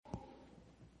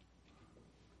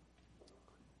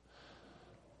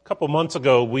couple months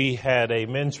ago, we had a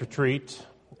men's retreat,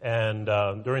 and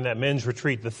during that men's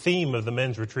retreat, the theme of the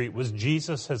men's retreat was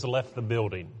Jesus has left the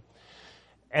building.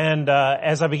 And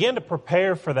as I began to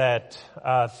prepare for that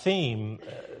theme,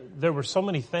 there were so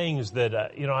many things that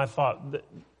I thought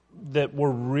that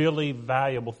were really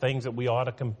valuable things that we ought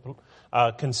to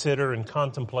consider and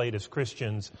contemplate as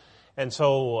Christians. And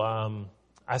so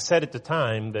I said at the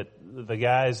time that the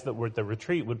guys that were at the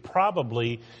retreat would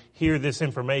probably hear this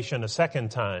information a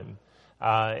second time.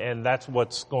 And that's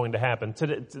what's going to happen.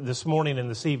 This morning and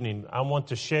this evening, I want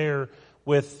to share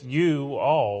with you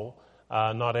all,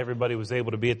 not everybody was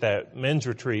able to be at that men's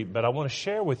retreat, but I want to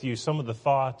share with you some of the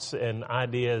thoughts and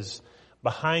ideas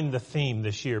behind the theme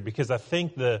this year, because I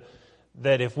think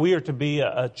that if we are to be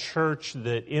a church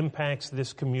that impacts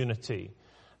this community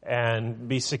and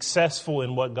be successful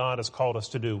in what God has called us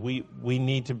to do, we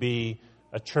need to be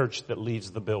a church that leaves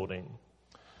the building.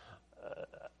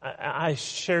 I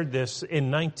shared this in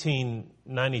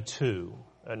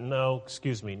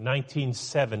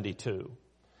 1972.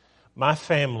 My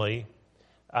family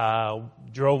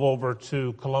drove over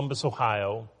to Columbus,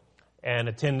 Ohio, and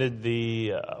attended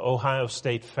the Ohio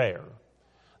State Fair.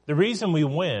 The reason we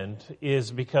went is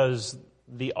because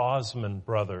the Osmond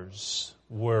brothers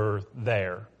were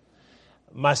there.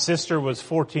 My sister was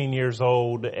 14 years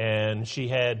old, and she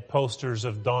had posters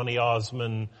of Donny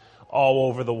Osmond all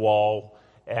over the wall.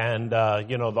 And,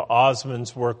 the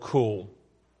Osmonds were cool.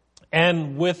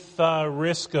 And with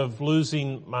risk of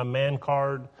losing my man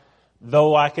card,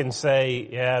 though I can say,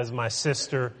 as my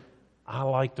sister, I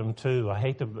liked them too. I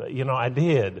hate to, I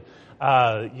did.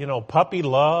 Puppy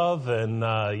Love and,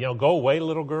 Go Away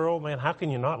Little Girl. Man, how can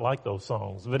you not like those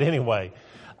songs? But anyway,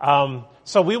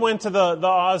 so we went to the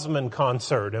Osmond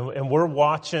concert, and we're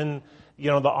watching, the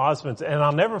Osmonds. And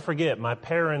I'll never forget my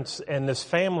parents and this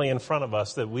family in front of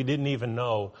us that we didn't even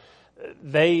know.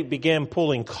 They began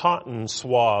pulling cotton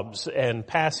swabs and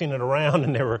passing it around,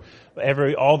 and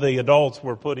all the adults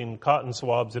were putting cotton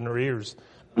swabs in their ears.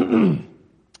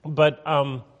 But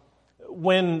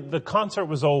when the concert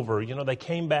was over, they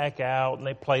came back out and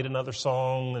they played another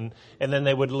song, and then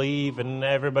they would leave, and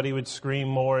everybody would scream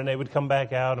more, and they would come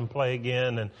back out and play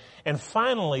again. And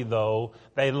finally, though,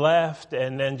 they left,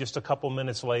 and then just a couple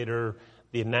minutes later,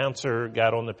 the announcer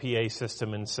got on the PA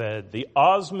system and said, "The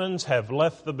Osmonds have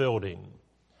left the building."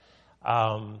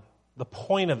 The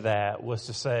point of that was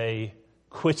to say,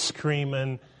 quit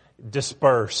screaming,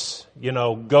 disperse,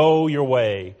 go your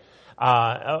way.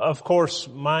 Of course,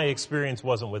 my experience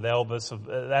wasn't with Elvis.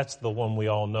 That's the one we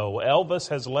all know. Elvis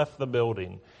has left the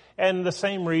building. And the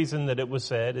same reason that it was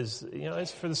said is,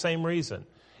 it's for the same reason.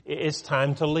 It's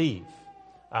time to leave.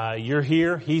 You're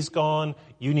here, he's gone,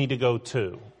 you need to go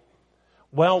too.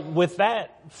 Well, with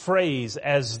that phrase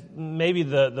as maybe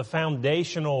the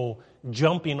foundational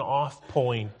jumping off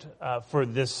point for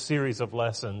this series of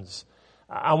lessons,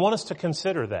 I want us to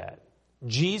consider that.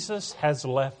 Jesus has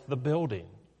left the building.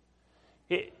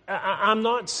 I'm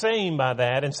not saying by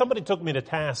that, and somebody took me to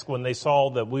task when they saw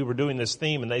that we were doing this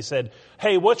theme, and they said,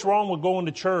 "Hey, what's wrong with going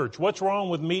to church? What's wrong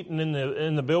with meeting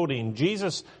in the building?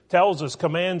 Jesus tells us,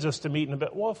 commands us to meet in the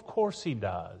building." Well, of course he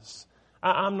does.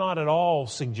 I'm not at all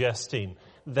suggesting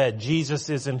that Jesus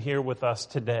isn't here with us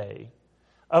today.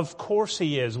 Of course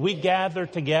he is. We gather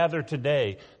together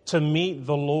today to meet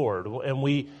the Lord, and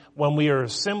when we are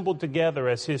assembled together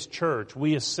as his church,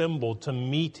 we assemble to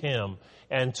meet him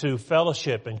and to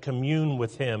fellowship and commune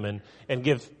with him and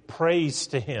give praise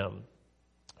to him.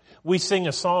 We sing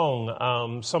a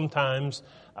song sometimes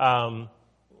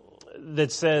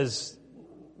that says,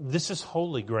 "This is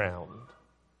holy ground.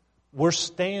 We're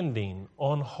standing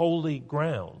on holy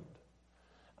ground."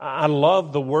 I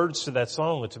love the words to that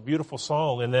song. It's a beautiful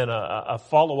song. And then a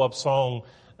follow-up song,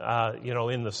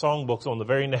 in the songbooks on the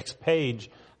very next page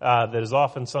that is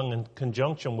often sung in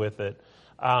conjunction with it,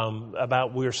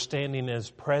 about we're standing in his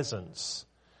presence.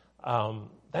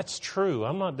 That's true.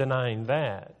 I'm not denying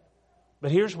that.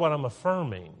 But here's what I'm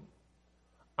affirming.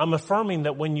 I'm affirming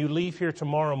that when you leave here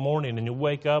tomorrow morning and you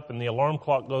wake up and the alarm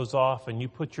clock goes off and you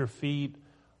put your feet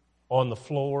on the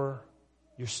floor,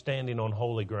 you're standing on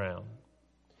holy ground.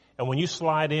 And when you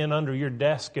slide in under your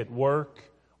desk at work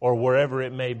or wherever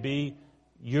it may be,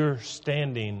 you're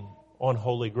standing on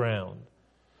holy ground.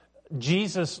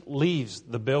 Jesus leaves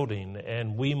the building,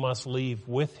 and we must leave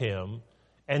with him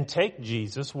and take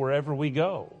Jesus wherever we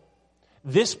go.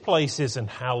 This place isn't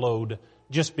hallowed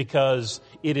just because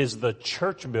it is the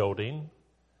church building.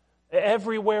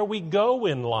 Everywhere we go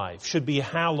in life should be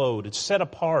hallowed. It's set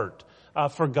apart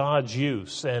for God's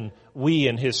use and we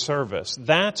in his service.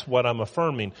 That's what I'm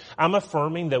affirming. I'm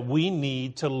affirming that we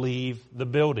need to leave the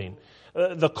building.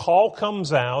 The call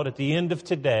comes out at the end of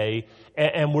today,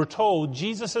 and we're told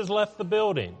Jesus has left the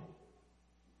building.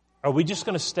 Are we just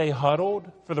going to stay huddled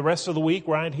for the rest of the week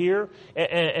right here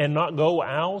and not go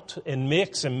out and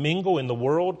mix and mingle in the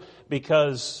world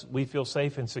because we feel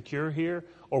safe and secure here?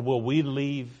 Or will we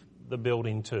leave the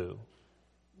building too?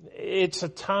 It's a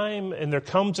time, and there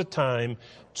comes a time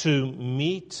to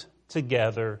meet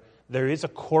together. There is a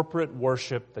corporate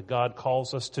worship that God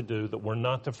calls us to do that we're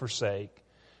not to forsake.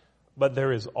 But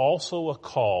there is also a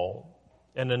call,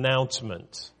 an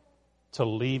announcement to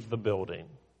leave the building.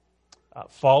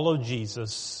 Follow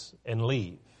Jesus and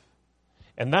leave.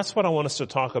 And that's what I want us to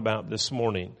talk about this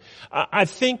morning. I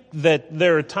think that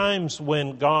there are times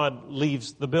when God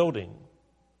leaves the building.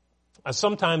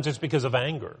 Sometimes it's because of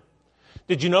anger.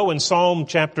 Did you know in Psalm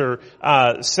chapter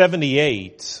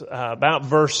 78, about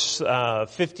verse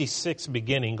 56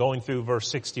 beginning, going through verse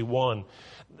 61,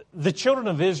 the children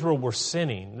of Israel were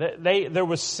sinning. There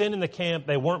was sin in the camp.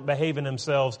 They weren't behaving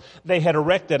themselves. They had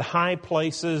erected high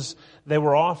places. They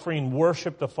were offering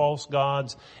worship to false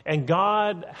gods. And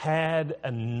God had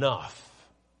enough.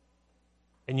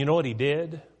 And you know what He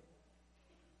did?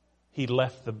 He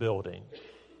left the building,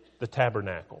 the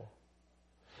tabernacle.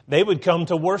 They would come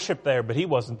to worship there, but He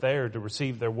wasn't there to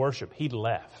receive their worship. He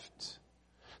left.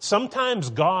 Sometimes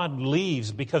God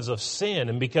leaves because of sin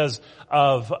and because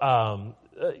of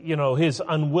His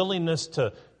unwillingness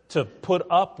to put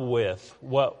up with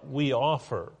what we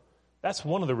offer. That's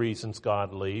one of the reasons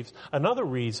God leaves. Another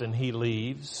reason He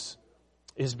leaves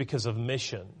is because of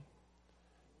mission.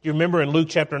 You remember in Luke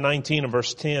chapter 19 and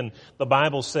verse 10, the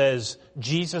Bible says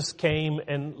Jesus came,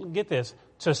 and get this,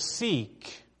 to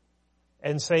seek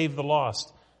and save the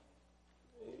lost.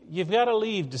 You've got to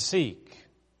leave to seek.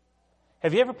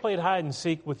 Have you ever played hide and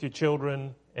seek with your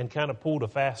children and kind of pulled a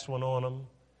fast one on them?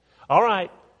 All right,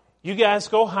 you guys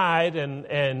go hide,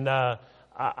 and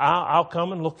I'll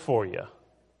come and look for you.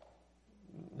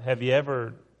 Have you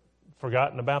ever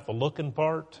forgotten about the looking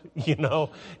part? You know,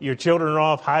 your children are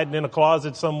off hiding in a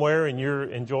closet somewhere, and you're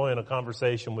enjoying a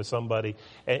conversation with somebody,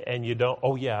 and you don't.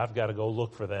 Oh yeah, I've got to go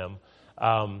look for them.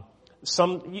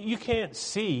 You can't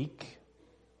seek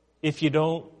if you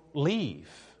don't leave.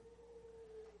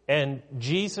 And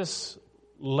Jesus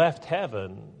left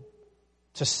heaven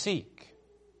to seek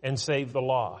and save the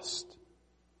lost.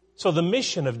 So the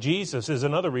mission of Jesus is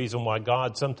another reason why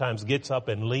God sometimes gets up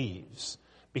and leaves,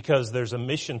 because there's a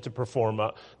mission to perform.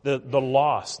 The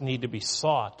lost need to be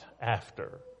sought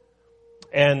after.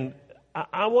 And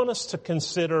I want us to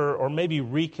consider, or maybe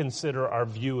reconsider, our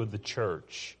view of the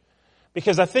church.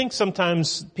 Because I think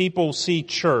sometimes people see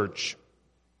church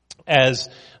as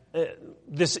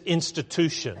this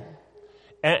institution.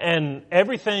 And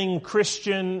everything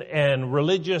Christian and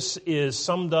religious is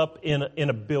summed up in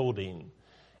a building.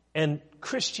 And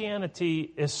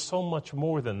Christianity is so much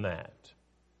more than that.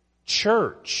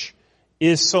 Church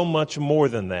is so much more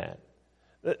than that.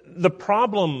 The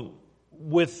problem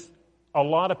with a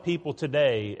lot of people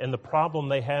today, and the problem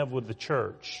they have with the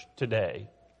church today,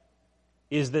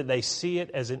 is that they see it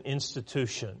as an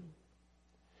institution.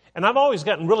 And I've always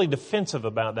gotten really defensive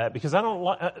about that, because I don't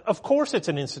like, of course it's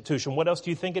an institution. What else do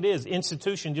you think it is?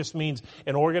 Institution just means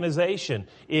an organization.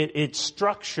 It's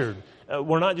structured.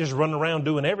 We're not just running around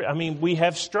doing we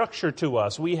have structure to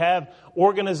us. We have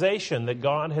organization that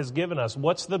God has given us.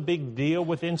 What's the big deal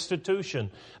with institution?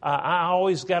 I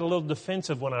always got a little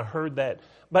defensive when I heard that.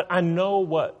 But I know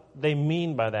what they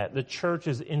mean by that. The church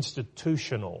is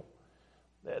institutional.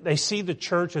 They see the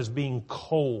church as being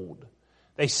cold.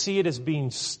 They see it as being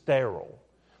sterile.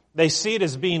 They see it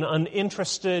as being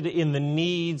uninterested in the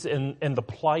needs and the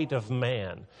plight of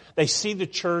man. They see the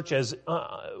church as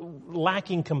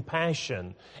lacking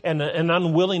compassion and an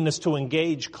unwillingness to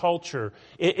engage culture.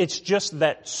 It's just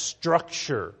that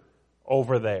structure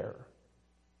over there.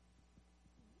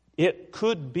 It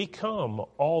could become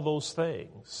all those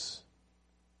things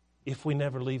if we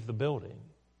never leave the building.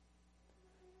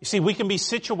 You see, we can be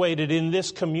situated in this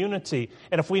community,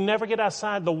 and if we never get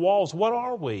outside the walls, what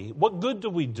are we? What good do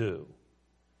we do?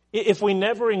 If we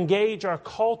never engage our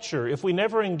culture, if we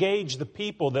never engage the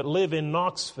people that live in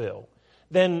Knoxville,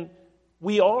 then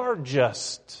we are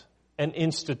just an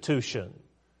institution,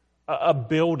 a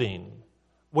building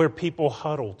where people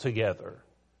huddle together.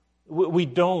 We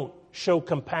don't show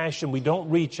compassion. We don't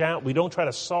reach out. We don't try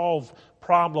to solve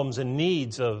problems and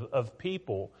needs of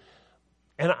people.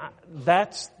 And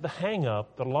that's the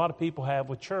hang-up that a lot of people have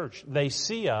with church. They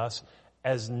see us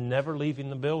as never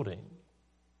leaving the building.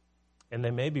 And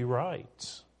they may be right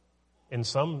to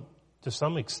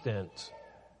some extent.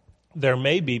 There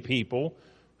may be people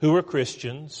who are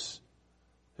Christians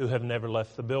who have never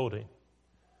left the building.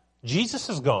 Jesus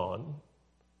is gone.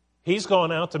 He's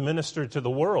gone out to minister to the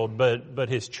world, but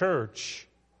his church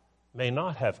may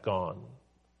not have gone.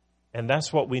 And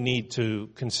that's what we need to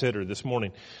consider this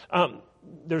morning.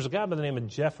 There's a guy by the name of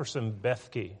Jefferson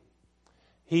Bethke.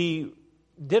 He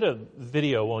did a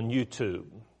video on YouTube.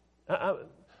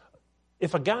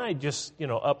 If a guy just,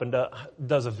 up and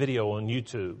does a video on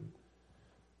YouTube,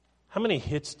 how many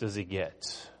hits does he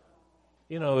get?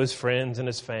 His friends and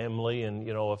his family and,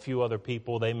 a few other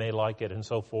people, they may like it and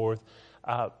so forth.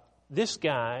 This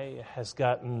guy has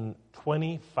gotten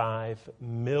 25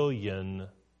 million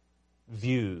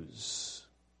views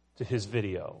to his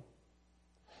video.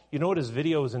 You know what his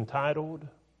video is entitled?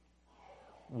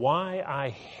 Why I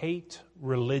Hate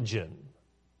Religion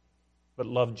But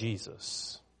Love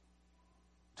Jesus.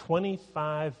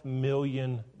 25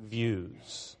 million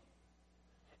views.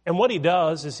 And what he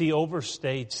does is he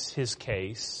overstates his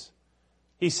case.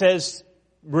 He says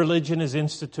religion is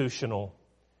institutional.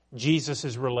 Jesus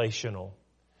is relational.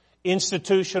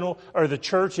 Institutional, or the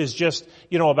church is just,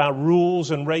 about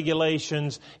rules and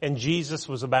regulations, and Jesus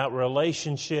was about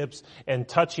relationships and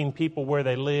touching people where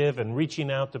they live and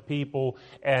reaching out to people,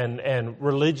 and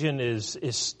religion is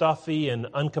stuffy and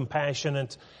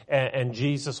uncompassionate, and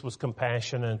Jesus was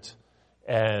compassionate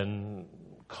and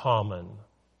common.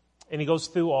 And he goes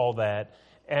through all that.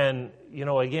 And,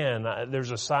 again,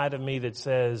 there's a side of me that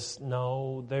says,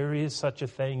 no, there is such a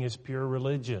thing as pure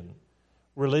religion.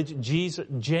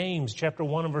 James chapter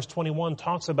 1 and verse 21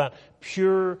 talks about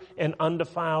pure and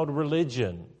undefiled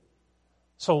religion.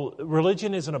 So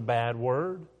religion isn't a bad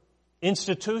word.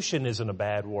 Institution isn't a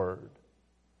bad word.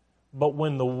 But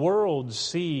when the world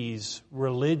sees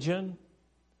religion,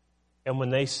 and when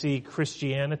they see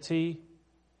Christianity,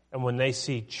 and when they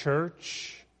see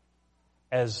church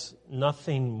as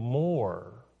nothing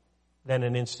more than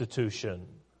an institution,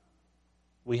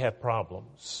 we have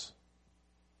problems.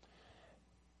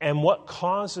 And what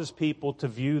causes people to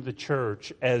view the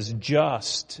church as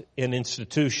just an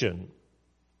institution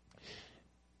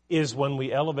is when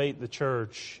we elevate the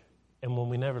church and when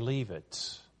we never leave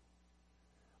it.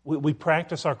 We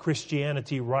practice our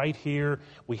Christianity right here.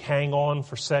 We hang on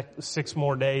for 6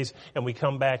 more days, and we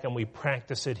come back and we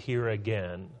practice it here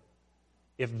again.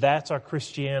 If that's our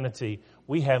Christianity,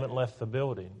 we haven't left the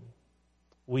building.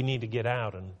 We need to get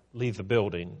out and leave the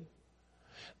building.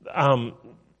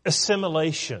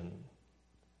 Assimilation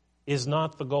is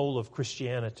not the goal of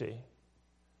Christianity.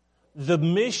 The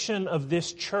mission of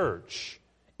this church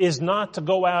is not to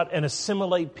go out and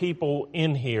assimilate people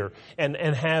in here and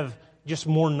have just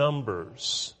more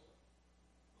numbers.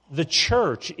 The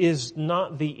church is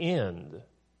not the end.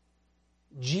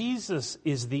 Jesus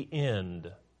is the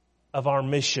end of our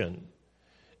mission.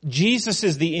 Jesus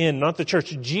is the end, not the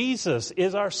church. Jesus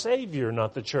is our Savior,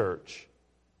 not the church.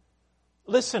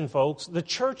 Listen, folks, the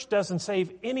church doesn't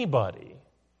save anybody.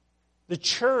 The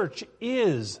church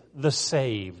is the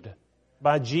saved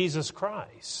by Jesus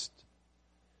Christ.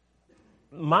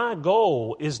 My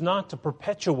goal is not to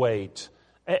perpetuate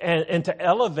and to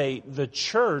elevate the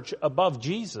church above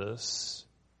Jesus.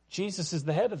 Jesus is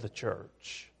the head of the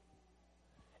church.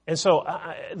 And so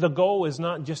the goal is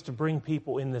not just to bring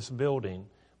people in this building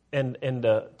and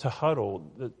to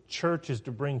huddle. The church is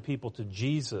to bring people to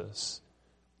Jesus.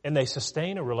 And they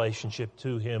sustain a relationship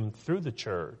to Him through the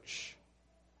church.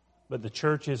 But the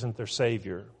church isn't their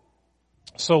Savior.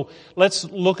 So let's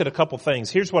look at a couple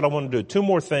things. Here's what I want to do. 2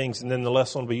 more things, and then the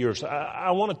lesson will be yours. I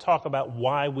want to talk about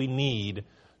why we need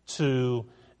to,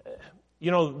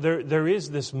 there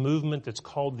is this movement that's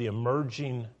called the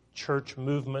emerging church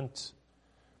movement.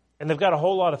 And they've got a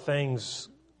whole lot of things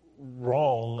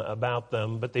wrong about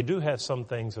them, but they do have some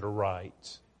things that are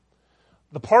right.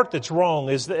 The part that's wrong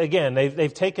is that, again,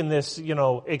 they've taken this,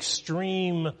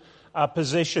 extreme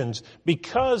positions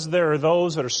because there are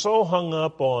those that are so hung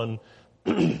up on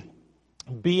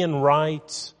being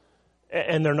right,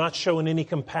 and they're not showing any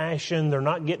compassion. They're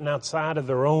not getting outside of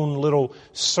their own little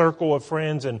circle of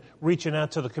friends and reaching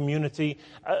out to the community.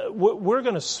 We're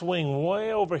going to swing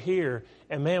way over here,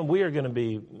 and man, we are going to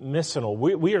be missional.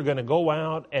 We are going to go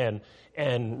out and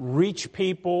reach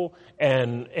people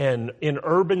and in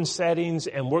urban settings,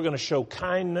 and we're going to show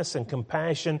kindness and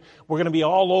compassion. We're going to be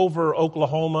all over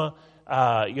Oklahoma,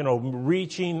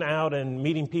 reaching out and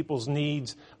meeting people's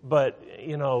needs. But,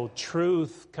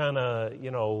 truth kind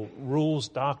of, rules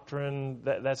doctrine,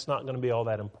 that's not going to be all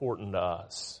that important to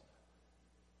us.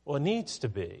 Well, it needs to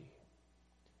be.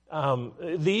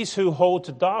 These who hold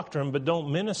to doctrine but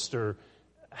don't minister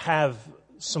have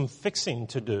some fixing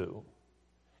to do.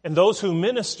 And those who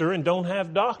minister and don't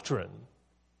have doctrine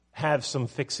have some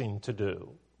fixing to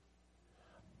do.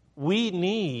 We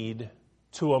need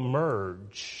to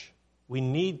emerge, we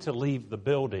need to leave the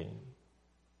building,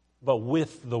 but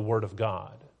with the Word of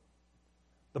God.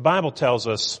 The Bible tells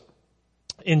us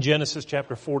in Genesis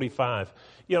chapter 45,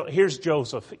 here's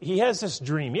Joseph. He has this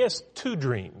dream. He has two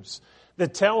dreams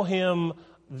that tell him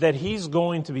that he's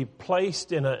going to be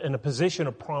placed in a position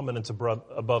of prominence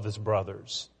above his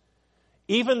brothers.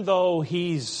 Even though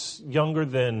he's younger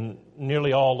than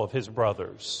nearly all of his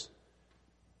brothers,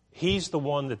 he's the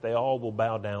one that they all will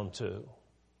bow down to.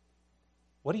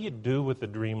 What do you do with a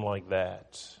dream like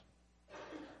that?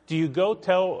 Do you go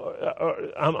tell,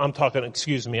 I'm talking,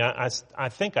 excuse me, I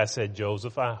think I said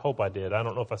Joseph. I hope I did. I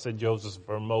don't know if I said Joseph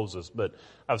or Moses, but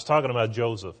I was talking about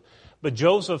Joseph. But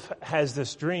Joseph has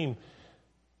this dream.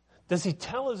 Does he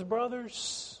tell his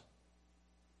brothers?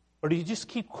 Or do you just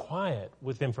keep quiet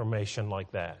with information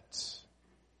like that?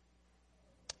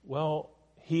 Well,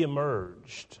 he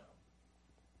emerged.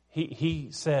 He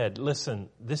said, listen,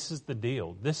 this is the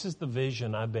deal. This is the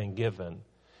vision I've been given.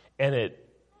 And it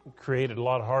created a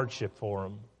lot of hardship for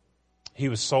him. He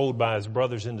was sold by his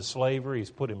brothers into slavery. He's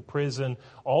put in prison.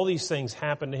 All these things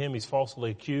happened to him. He's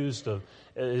falsely accused of,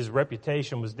 his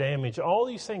reputation was damaged. All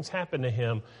these things happened to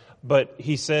him. But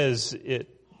he says it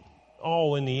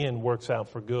all in the end works out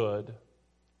for good,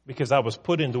 because I was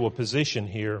put into a position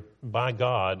here by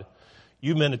God.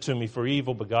 You meant it to me for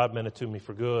evil, but God meant it to me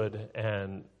for good.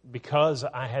 And because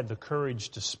I had the courage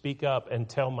to speak up and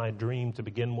tell my dream to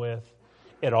begin with,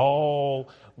 it all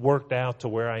worked out to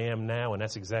where I am now, and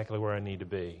that's exactly where I need to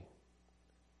be.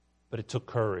 But it took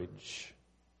courage.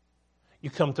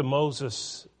 You come to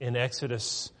Moses in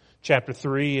Exodus chapter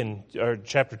 3 or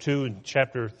chapter 2 and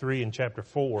chapter 3 and chapter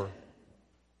 4.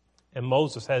 And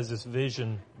Moses has this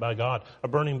vision by God, a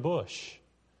burning bush.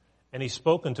 And he's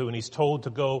spoken to and he's told to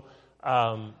go,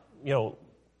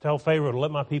 tell Pharaoh to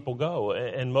let my people go.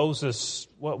 And Moses,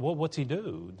 what's he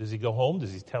do? Does he go home?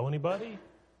 Does he tell anybody?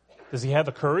 Does he have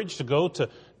the courage to go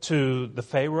to the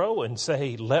Pharaoh and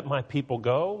say, let my people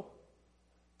go?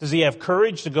 Does he have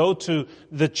courage to go to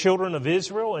the children of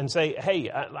Israel and say, hey,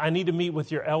 I need to meet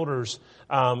with your elders.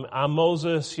 I'm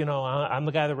Moses, I'm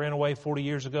the guy that ran away 40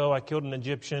 years ago. I killed an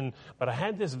Egyptian, but I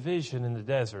had this vision in the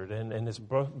desert, and this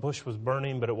bush was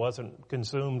burning, but it wasn't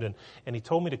consumed. And he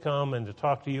told me to come and to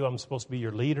talk to you. I'm supposed to be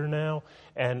your leader now.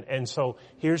 And so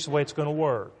here's the way it's going to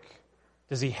work.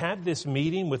 Does he have this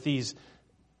meeting with these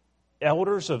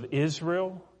elders of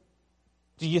Israel?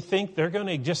 Do you think they're going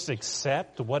to just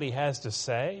accept what he has to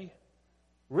say?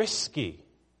 Risky.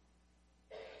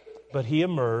 But he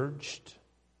emerged,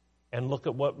 and look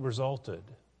at what resulted.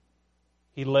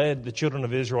 He led the children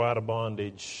of Israel out of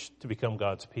bondage to become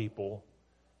God's people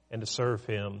and to serve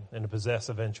him and to possess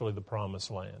eventually the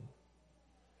promised land.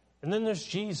 And then there's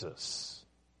Jesus.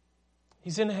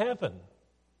 He's in heaven.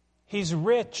 He's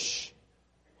rich.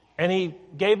 And he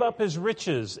gave up his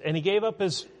riches, and he gave up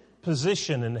his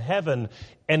position in heaven,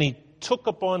 and he took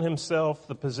upon himself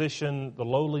the position, the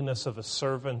lowliness of a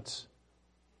servant.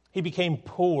 He became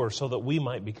poor so that we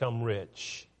might become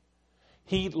rich.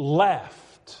 He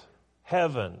left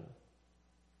heaven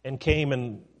and came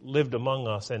and lived among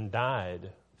us and died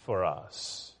for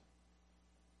us.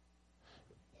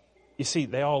 You see,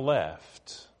 they all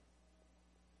left.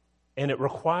 And it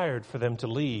required for them to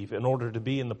leave in order to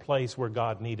be in the place where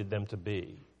God needed them to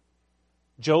be.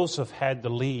 Joseph had to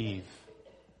leave.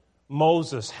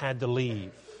 Moses had to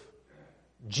leave.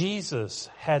 Jesus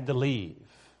had to leave.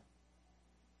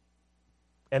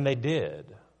 And they did.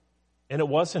 And it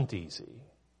wasn't easy.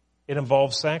 It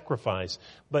involved sacrifice.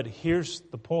 But here's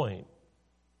the point.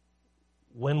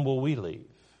 When will we leave?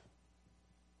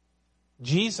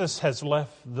 Jesus has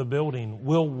left the building.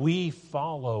 Will we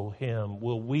follow him?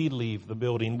 Will we leave the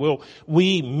building? Will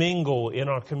we mingle in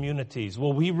our communities?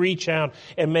 Will we reach out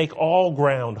and make all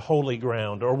ground holy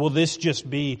ground? Or will this just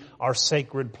be our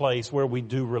sacred place where we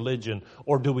do religion?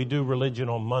 Or do we do religion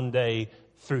on Monday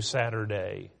through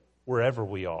Saturday, wherever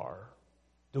we are?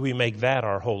 Do we make that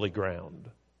our holy ground?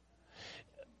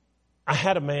 I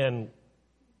had a man,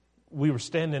 we were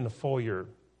standing in the foyer.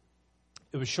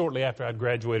 It was shortly after I'd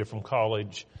graduated from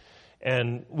college,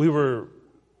 and we were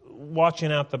watching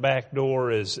out the back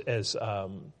door as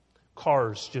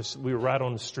cars we were right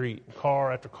on the street.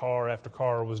 Car after car after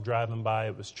car was driving by.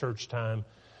 It was church time.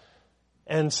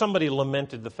 And somebody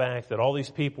lamented the fact that all these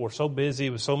people were so busy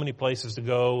with so many places to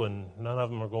go, and none of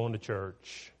them are going to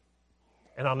church.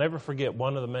 And I'll never forget,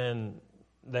 one of the men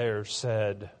there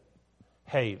said,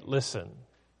 hey, listen,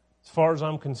 as far as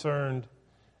I'm concerned,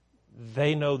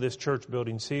 they know this church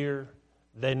building's here.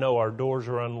 They know our doors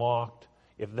are unlocked.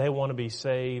 If they want to be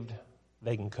saved,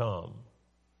 they can come.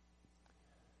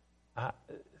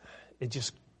 It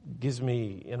just gives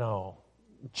me,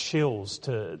 chills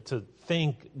to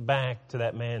think back to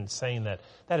that man saying that.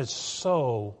 That is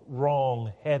so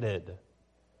wrong-headed.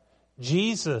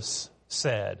 Jesus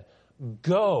said,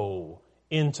 go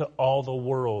into all the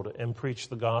world and preach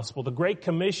the gospel. The Great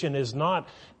Commission is not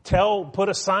put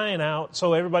a sign out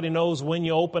so everybody knows when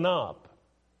you open up.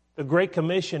 The Great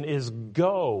Commission is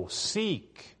go,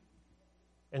 seek,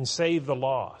 and save the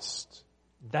lost.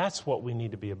 That's what we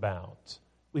need to be about.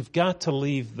 We've got to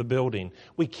leave the building.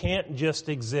 We can't just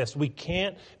exist. We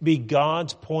can't be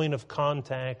God's point of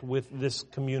contact with this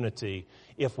community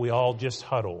if we all just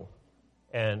huddle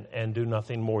and do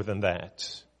nothing more than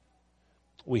that.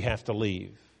 We have to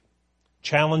leave.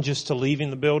 Challenges to leaving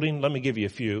the building, let me give you a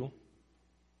few.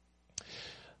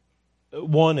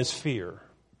 One is fear.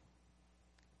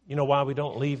 You know why we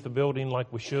don't leave the building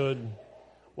like we should?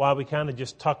 Why we kind of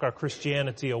just tuck our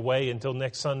Christianity away until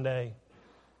next Sunday?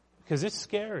 Because it's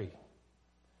scary.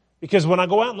 Because when I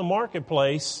go out in the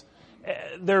marketplace,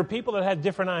 there are people that have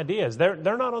different ideas. They're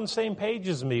not on the same page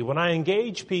as me. When I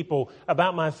engage people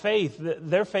about my faith,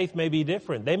 their faith may be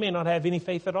different. They may not have any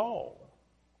faith at all.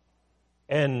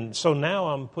 And so now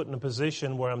I'm put in a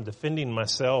position where I'm defending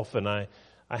myself, and I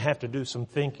have to do some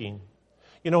thinking.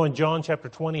 You know, in John chapter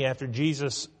 20, after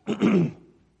Jesus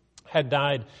had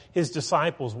died, his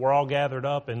disciples were all gathered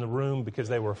up in the room because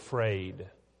they were afraid.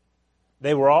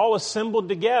 They were all assembled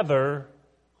together,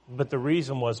 but the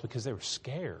reason was because they were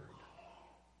scared.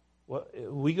 Well,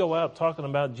 we go out talking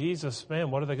about Jesus,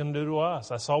 man, what are they going to do to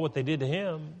us? I saw what they did to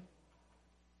him.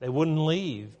 They wouldn't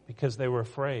leave because they were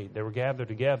afraid. They were gathered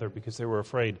together because they were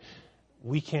afraid.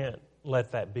 We can't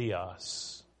let that be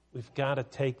us. We've got to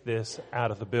take this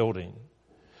out of the building.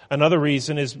 Another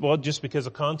reason is, well, just because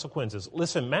of consequences.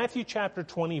 Listen, Matthew chapter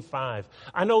 25,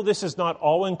 I know this is not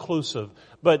all-inclusive,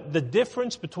 but the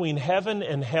difference between heaven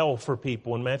and hell for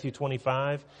people in Matthew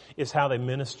 25 is how they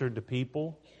ministered to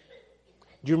people.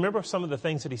 Do you remember some of the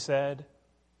things that he said?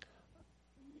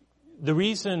 The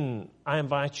reason I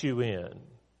invite you in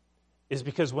is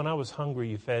because when I was hungry,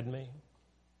 you fed me.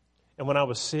 And when I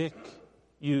was sick,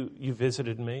 you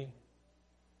visited me.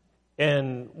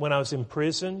 And when I was in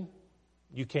prison,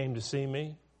 you came to see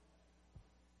me.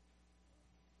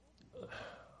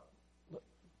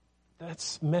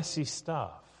 That's messy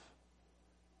stuff.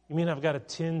 You mean I've got to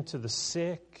tend to the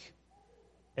sick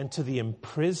and to the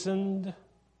imprisoned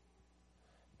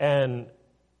and,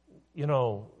 you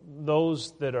know,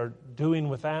 those that are doing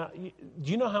without?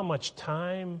 Do you know how much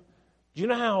time? Do you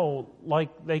know how,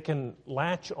 like, they can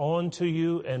latch on to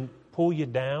you and pull you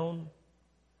down?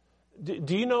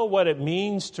 Do you know what it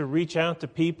means to reach out to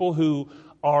people who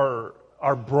are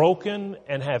broken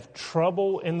and have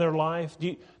trouble in their life?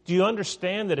 Do you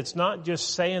understand that it's not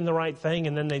just saying the right thing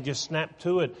and then they just snap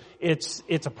to it?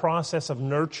 It's a process of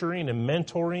nurturing and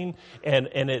mentoring, and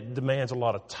it demands a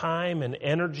lot of time and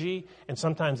energy and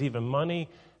sometimes even money.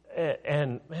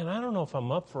 And man, I don't know if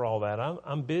I'm up for all that.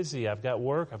 I'm busy. I've got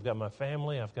work. I've got my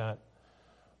family.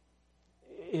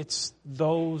 It's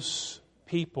those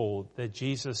people that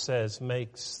Jesus says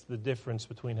makes the difference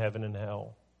between heaven and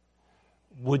hell.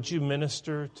 Would you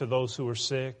minister to those who are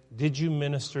sick? Did you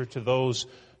minister to those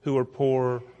who are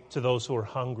poor, to those who are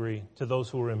hungry, to those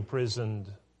who are imprisoned?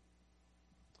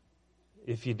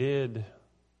 If you did,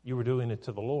 you were doing it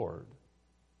to the Lord.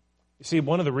 You see,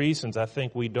 one of the reasons I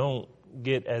think we don't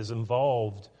get as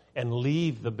involved and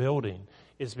leave the building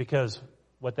is because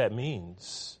what that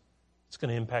means, it's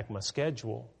going to impact my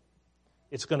schedule.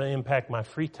 It's going to impact my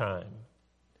free time.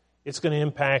 It's going to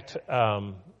impact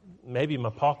maybe my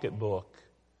pocketbook.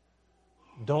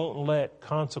 Don't let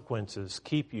consequences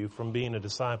keep you from being a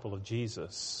disciple of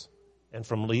Jesus and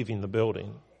from leaving the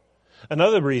building.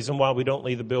 Another reason why we don't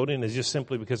leave the building is just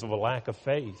simply because of a lack of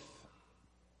faith.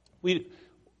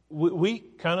 We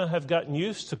kind of have gotten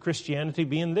used to Christianity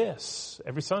being this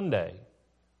every Sunday.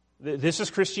 This is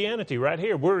Christianity right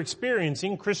here. We're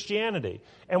experiencing Christianity.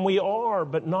 And we are,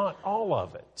 but not all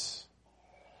of it.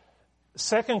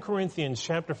 2 Corinthians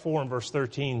chapter 4 and verse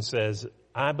 13 says,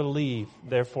 I believe,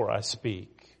 therefore I speak.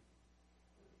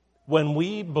 When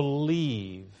we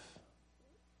believe,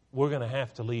 we're going to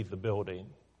have to leave the building.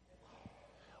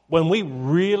 When we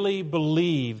really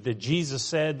believe that Jesus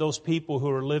said those people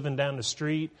who are living down the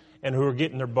street and who are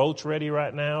getting their boats ready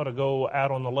right now to go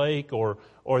out on the lake, or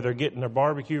they're getting their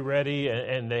barbecue ready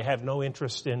and they have no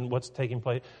interest in what's taking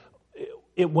place.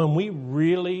 When we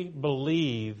really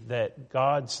believe that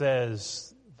God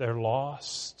says they're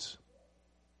lost,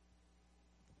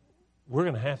 we're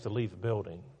going to have to leave the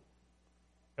building.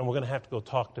 And we're going to have to go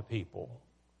talk to people.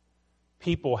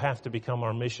 People have to become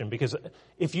our mission. Because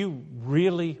if you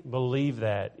really believe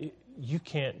that, you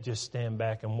can't just stand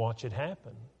back and watch it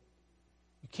happen.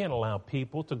 can't allow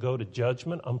people to go to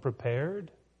judgment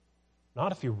unprepared.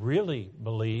 Not if you really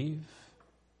believe.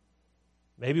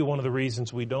 Maybe one of the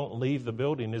reasons we don't leave the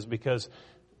building is because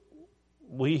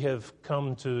we have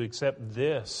come to accept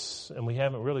this and we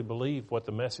haven't really believed what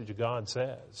the message of God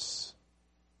says.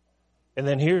 And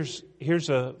then here's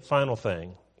a final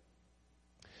thing.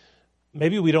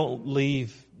 Maybe we don't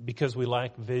leave because we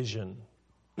lack vision.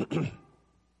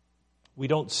 We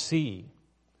don't see.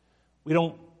 We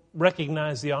don't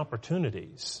recognize the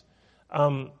opportunities.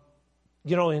 In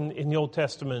the Old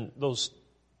Testament, those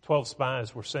 12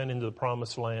 spies were sent into the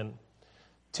promised land.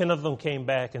 10 of them came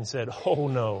back and said, oh,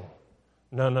 no.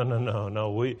 We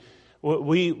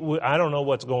I don't know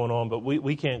what's going on, but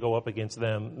we can't go up against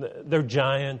them. They're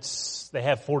giants. They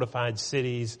have fortified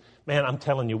cities. Man, I'm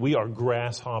telling you, we are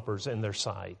grasshoppers in their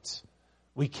sight.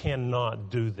 We cannot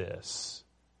do this.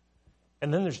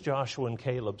 And then there's Joshua and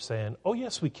Caleb saying, oh,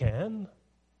 yes, we can.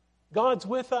 God's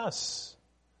with us.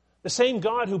 The same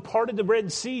God who parted the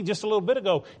Red Sea just a little bit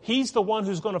ago, He's the one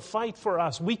who's going to fight for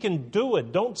us. We can do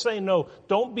it. Don't say no.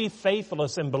 Don't be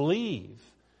faithless and believe.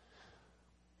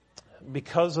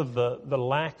 Because of the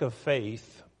lack of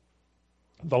faith,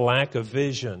 the lack of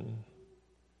vision,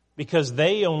 because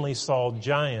they only saw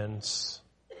giants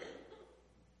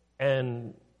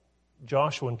and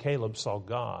Joshua and Caleb saw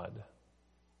God,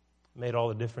 made all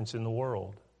the difference in the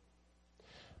world.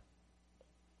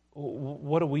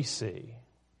 What do we see?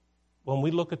 When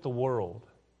we look at the world,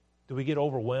 do we get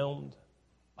overwhelmed?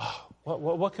 Oh,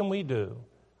 what can we do?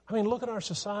 I mean, look at our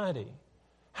society.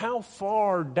 How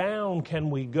far down can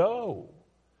we go?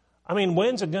 I mean,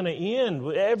 when's it going to end?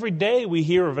 Every day we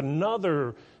hear of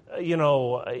another,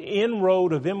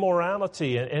 inroad of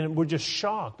immorality, and we're just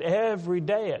shocked every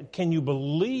day. Can you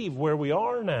believe where we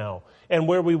are now and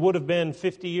where we would have been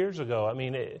 50 years ago? I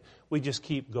mean, we just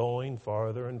keep going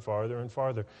farther and farther and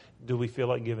farther. Do we feel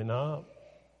like giving up?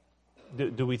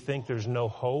 Do we think there's no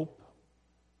hope?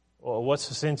 Well, what's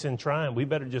the sense in trying? We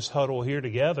better just huddle here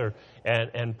together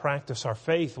and practice our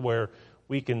faith where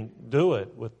we can do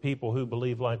it with people who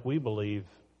believe like we believe.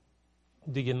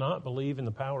 Do you not believe in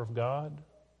the power of God?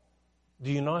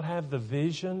 Do you not have the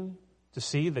vision to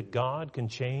see that God can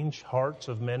change hearts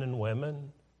of men and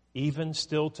women, even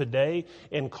still today,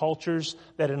 in cultures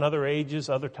that in other ages,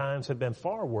 other times have been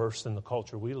far worse than the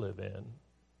culture we live in?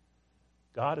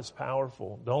 God is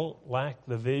powerful. Don't lack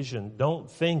the vision. Don't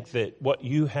think that what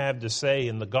you have to say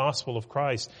in the gospel of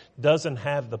Christ doesn't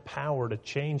have the power to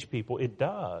change people. It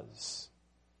does.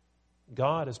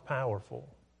 God is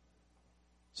powerful.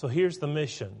 So here's the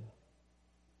mission.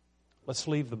 Let's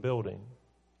leave the building.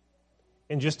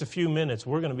 In just a few minutes,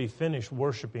 we're going to be finished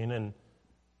worshiping,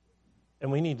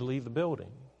 and we need to leave the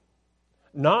building.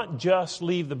 Not just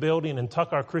leave the building and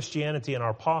tuck our Christianity in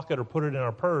our pocket or put it in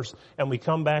our purse and we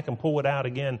come back and pull it out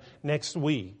again next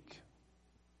week.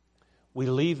 We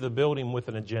leave the building with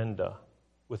an agenda,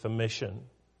 with a mission.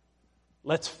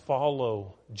 Let's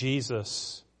follow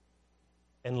Jesus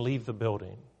and leave the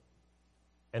building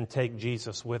and take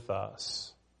Jesus with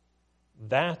us.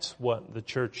 That's what the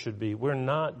church should be. We're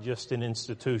not just an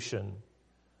institution.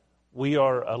 We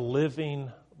are a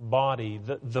living body.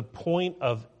 The point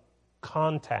of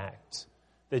contact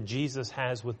that Jesus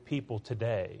has with people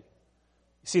today.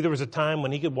 See, there was a time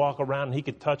when He could walk around and He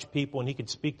could touch people and He could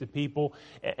speak to people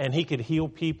and He could heal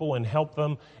people and help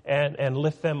them and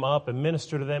lift them up and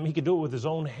minister to them. He could do it with His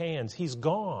own hands. He's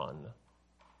gone.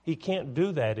 He can't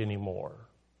do that anymore.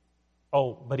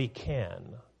 Oh, but He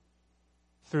can.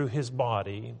 Through His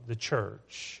body, the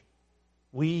church.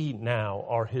 We now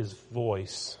are His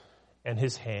voice and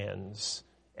His hands,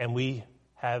 and we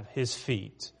have His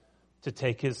feet to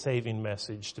take His saving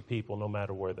message to people no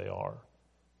matter where they are.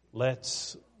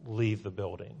 Let's leave the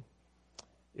building.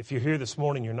 If you're here this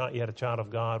morning, you're not yet a child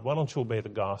of God, why don't you obey the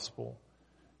gospel?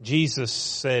 Jesus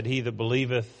said, he that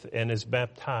believeth and is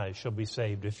baptized shall be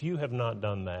saved. If you have not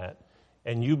done that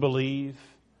and you believe,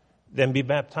 then be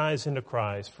baptized into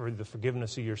Christ for the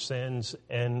forgiveness of your sins,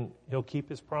 and He'll keep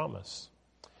His promise.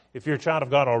 If you're a child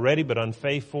of God already but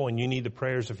unfaithful and you need the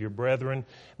prayers of your brethren,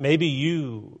 maybe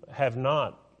you have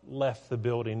not left the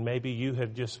building. Maybe you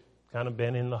have just kind of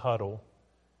been in the huddle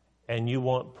and you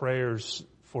want prayers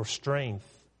for strength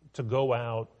to go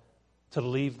out, to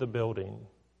leave the building,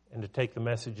 and to take the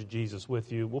message of Jesus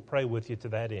with you. We'll pray with you to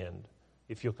that end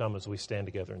if you'll come as we stand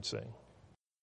together and sing.